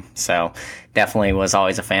custom, so definitely was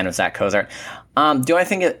always a fan of Zach Cozart. Do I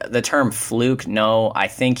think the term fluke? No, I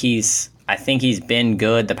think he's been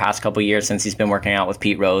good the past couple of years since he's been working out with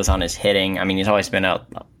Pete Rose on his hitting. I mean, he's always been a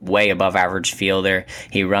way above average fielder.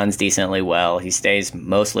 He runs decently well. He stays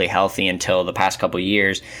mostly healthy until the past couple of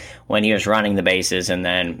years when he was running the bases and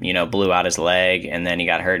then, blew out his leg, and then he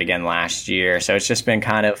got hurt again last year. So it's just been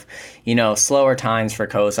kind of, slower times for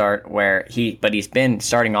Cozart but he's been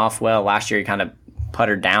starting off well. Last year he kind of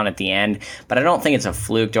puttered down at the end, but I don't think it's a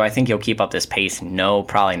fluke. Do I think he'll keep up this pace? No,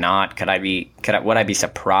 probably not. Would I be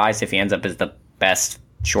surprised if he ends up as the best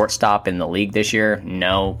shortstop in the league this year?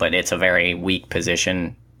 No, but it's a very weak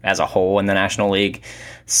position as a whole in the National League.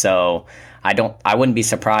 So I wouldn't be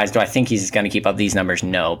surprised. Do I think he's going to keep up these numbers?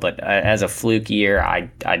 No, but as a fluke year, I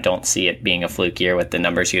don't see it being a fluke year with the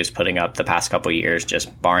numbers he was putting up the past couple of years,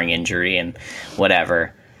 just barring injury and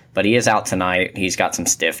whatever. But he is out tonight. He's got some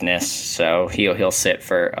stiffness, so he'll sit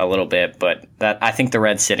for a little bit. But I think the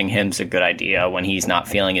Reds sitting him's a good idea when he's not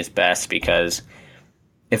feeling his best, because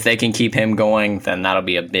if they can keep him going, then that'll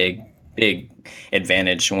be a big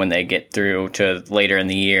advantage when they get through to later in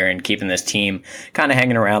the year and keeping this team kind of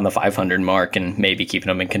hanging around the 500 mark and maybe keeping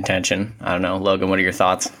them in contention. I don't know. Logan, what are your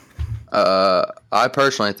thoughts? I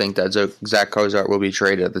personally think that Zach Cozart will be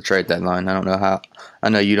traded at the trade deadline. I don't know how. I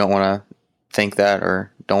know you don't want to think that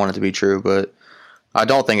or don't want it to be true, but I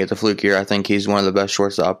don't think it's a fluke year. I think he's one of the best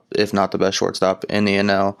shortstop, if not the best shortstop in the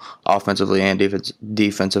NL, offensively and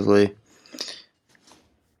defensively.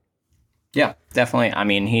 Yeah, definitely. I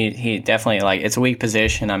mean, he definitely, it's a weak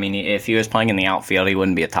position. I mean, if he was playing in the outfield, he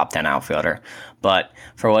wouldn't be a top 10 outfielder. But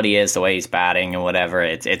for what he is, the way he's batting and whatever,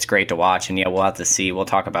 it's great to watch. And yeah, we'll have to see. We'll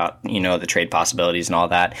talk about, the trade possibilities and all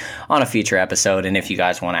that on a future episode. And if you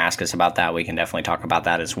guys want to ask us about that, we can definitely talk about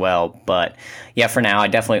that as well. But yeah, for now,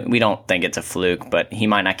 we don't think it's a fluke, but he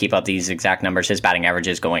might not keep up these exact numbers. His batting average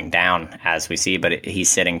is going down as we see, but he's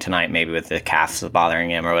sitting tonight maybe with the calves bothering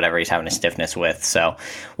him or whatever he's having a stiffness with. So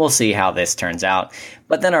we'll see how this turns out.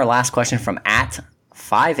 But then our last question from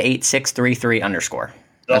 @58633_.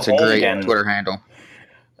 That's a great Twitter handle.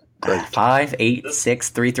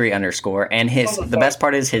 58633_. And the best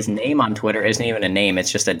part is his name on Twitter isn't even a name,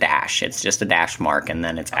 it's just a dash. It's just a dash mark, and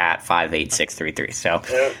then it's @58633. So,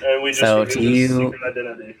 and we just secret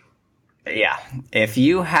identity. Yeah. If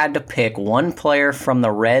you had to pick one player from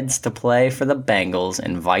the Reds to play for the Bengals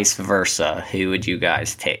and vice versa, who would you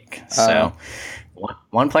guys take? So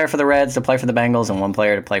one player for the Reds to play for the Bengals and one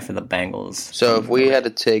player to play for the Bengals. So if we had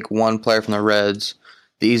to take one player from the Reds,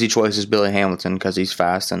 the easy choice is Billy Hamilton because he's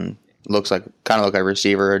fast and looks like a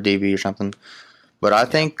receiver or DB or something. But I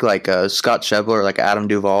think Scott Schebler, like Adam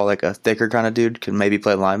Duvall, like a thicker kind of dude, could maybe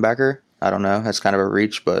play linebacker. I don't know. That's kind of a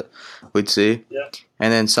reach, but we'd see. Yeah.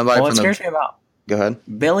 And then somebody what scares me about Go ahead.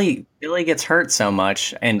 Billy gets hurt so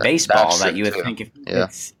much in baseball that you would think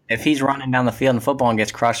if he's running down the field in football and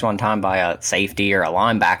gets crushed one time by a safety or a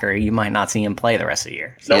linebacker, you might not see him play the rest of the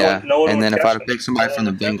year. So. No one and then if I had to pick somebody from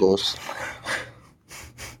the Bengals,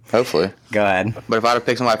 hopefully. Go ahead. But if I had to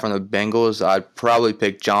pick somebody from the Bengals, I'd probably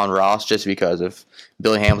pick John Ross just because if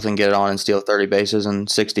Billy Hamilton can get it on and steal 30 bases in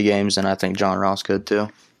 60 games, then I think John Ross could too.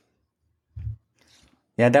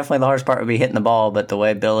 Yeah, definitely the hardest part would be hitting the ball, but the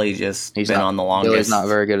way Billy he's been on the longest. Billy's not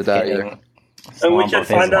very good at that either. And we could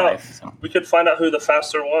find out. We could find out who the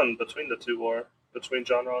faster one between the two were. between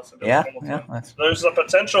John Ross and Billy Yeah, Hamilton. that's There's a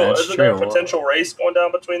potential. that's Isn't there a true. potential race going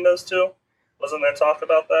down between those two? Wasn't there talk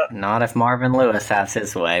about that? Not if Marvin Lewis has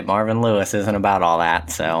his way. Marvin Lewis isn't about all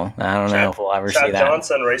that, so I don't know if we'll ever see Chad that.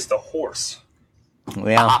 Johnson raced a horse.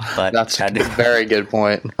 Yeah, but That's a very good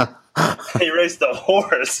point. He raced a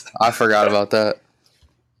horse. I forgot about that.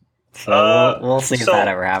 So we'll see if so that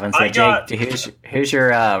ever happens. I So got- Jake, who's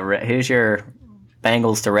your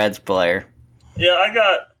Bengals to Reds player? Yeah, I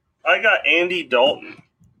got Andy Dalton.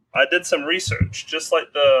 I did some research, just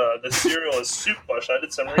like the cereal is soup question. I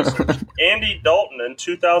did some research. Andy Dalton in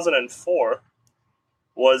 2004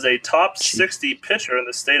 was a top 60 pitcher in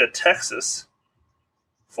the state of Texas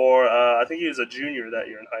for I think he was a junior that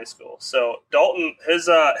year in high school. So Dalton, his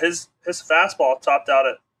fastball topped out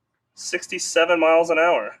at 67 miles an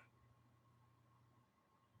hour.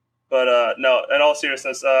 But no, in all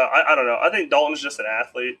seriousness, I don't know. I think Dalton's just an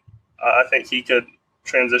athlete. I think he could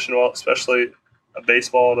transition well, especially a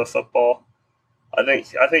baseball to football. I think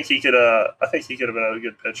he could have been a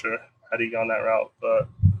good pitcher had he gone that route. But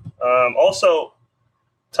also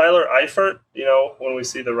Tyler Eifert, when we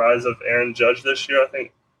see the rise of Aaron Judge this year, I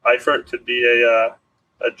think Eifert could be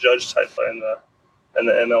a Judge type player in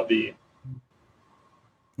the MLB.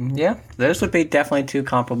 Yeah, those would be definitely two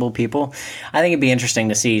comparable people. I think it'd be interesting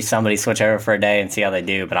to see somebody switch over for a day and see how they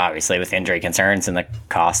do, but obviously with injury concerns and the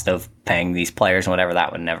cost of paying these players and whatever,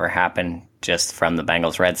 that would never happen just from the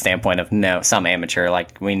Bengals-Red standpoint of some amateur.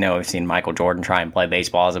 Like we know we've seen Michael Jordan try and play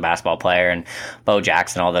baseball as a basketball player and Bo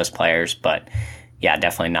Jackson, all those players, but yeah,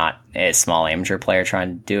 definitely not a small amateur player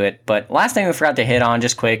trying to do it. But last thing we forgot to hit on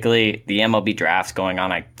just quickly, the MLB draft's going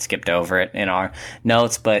on. I skipped over it in our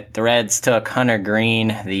notes, but the Reds took Hunter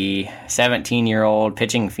Greene, the 17-year-old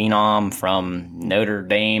pitching phenom from Notre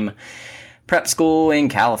Dame prep school in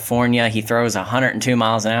California. He throws 102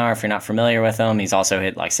 miles an hour if you're not familiar with him. He's also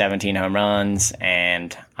hit like 17 home runs,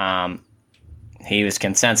 and he was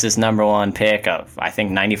consensus number one pick of, I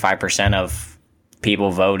think, 95% of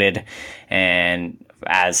people voted, and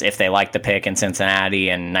as if they liked the pick in Cincinnati,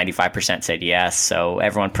 and 95% said yes. So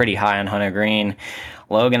everyone pretty high on Hunter Greene.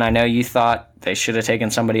 Logan, I know you thought they should have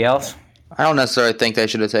taken somebody else. I don't necessarily think they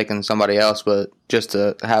should have taken somebody else, but just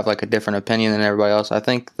to have like a different opinion than everybody else, I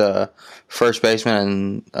think the first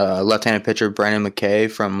baseman and left-handed pitcher Brandon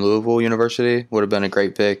McKay from Louisville University would have been a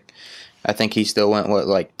great pick. I think he still went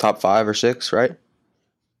top 5 or 6, right?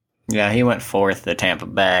 Yeah, he went fourth to Tampa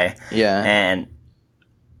Bay. Yeah, and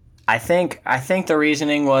I think the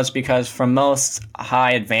reasoning was because from most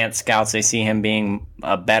high advanced scouts, they see him being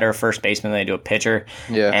a better first baseman than they do a pitcher.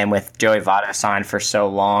 Yeah. And with Joey Votto signed for so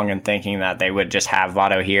long and thinking that they would just have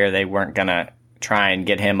Votto here, they weren't going to try and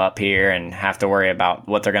get him up here and have to worry about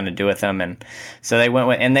what they're going to do with him. And so they went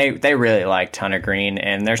with, and they really liked Hunter Greene.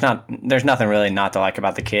 And there's nothing really not to like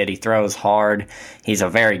about the kid. He throws hard. He's a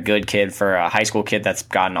very good kid for a high school kid that's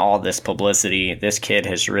gotten all this publicity. This kid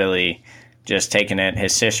has really just taken it.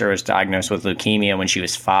 His sister was diagnosed with leukemia when she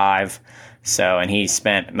was 5. And he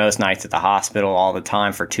spent most nights at the hospital all the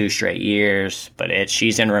time for 2 straight years. But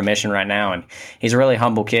she's in remission right now, and he's a really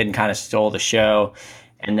humble kid and kind of stole the show.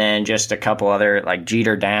 And then just a couple other, like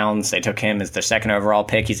Jeter Downs, they took him as the 2nd overall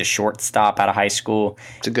pick. He's a shortstop out of high school.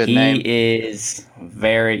 It's a good name. He is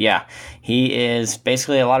he is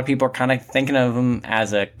basically, a lot of people are kind of thinking of him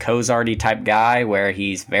as a Cozarty type guy where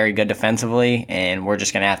he's very good defensively, and we're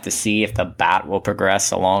just going to have to see if the bat will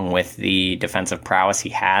progress along with the defensive prowess he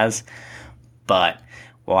has. But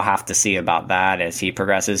we'll have to see about that as he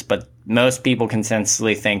progresses. But most people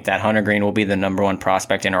consensusly think that Hunter Greene will be the number 1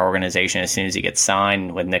 prospect in our organization as soon as he gets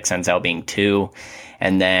signed, with Nick Senzel being 2.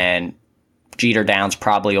 And then Jeter Downs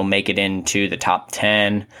probably will make it into the top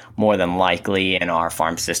 10 more than likely in our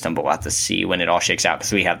farm system, but we'll have to see when it all shakes out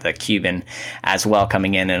because we have the Cuban as well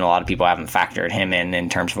coming in, and a lot of people haven't factored him in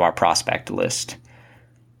terms of our prospect list.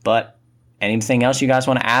 But anything else you guys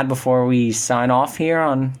want to add before we sign off here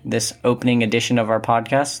on this opening edition of our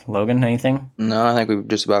podcast? Logan, anything? No, I think we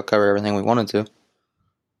just about covered everything we wanted to.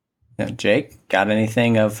 Yeah, Jake, got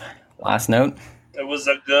anything of last note? It was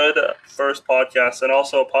a good first podcast, and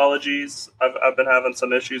also apologies. I've been having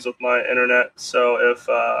some issues with my internet, so if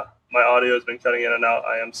my audio has been cutting in and out,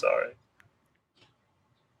 I am sorry.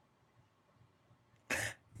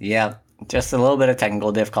 Yeah, just a little bit of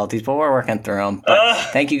technical difficulties, but we're working through them. But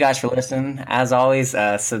thank you guys for listening. As always,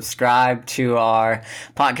 subscribe to our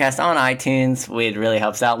podcast on iTunes. It really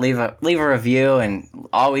helps out. Leave a review, and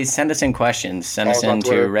always send us in questions. Send us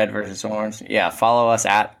into Red versus Orange. Yeah, follow us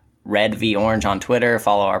at Red v Orange on Twitter.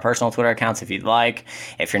 Follow our personal Twitter accounts if you'd like.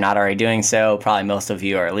 If you're not already doing so, probably most of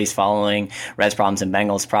you are at least following Reds Problems and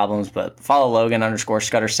Bengals Problems. But follow Logan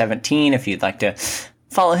 _Scudder17 if you'd like to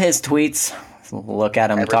follow his tweets. look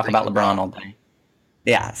at him, talk about LeBron all day.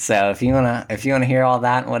 Yeah, so if you wanna hear all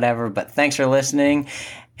that, whatever. But thanks for listening,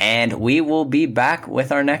 and we will be back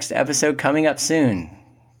with our next episode coming up soon.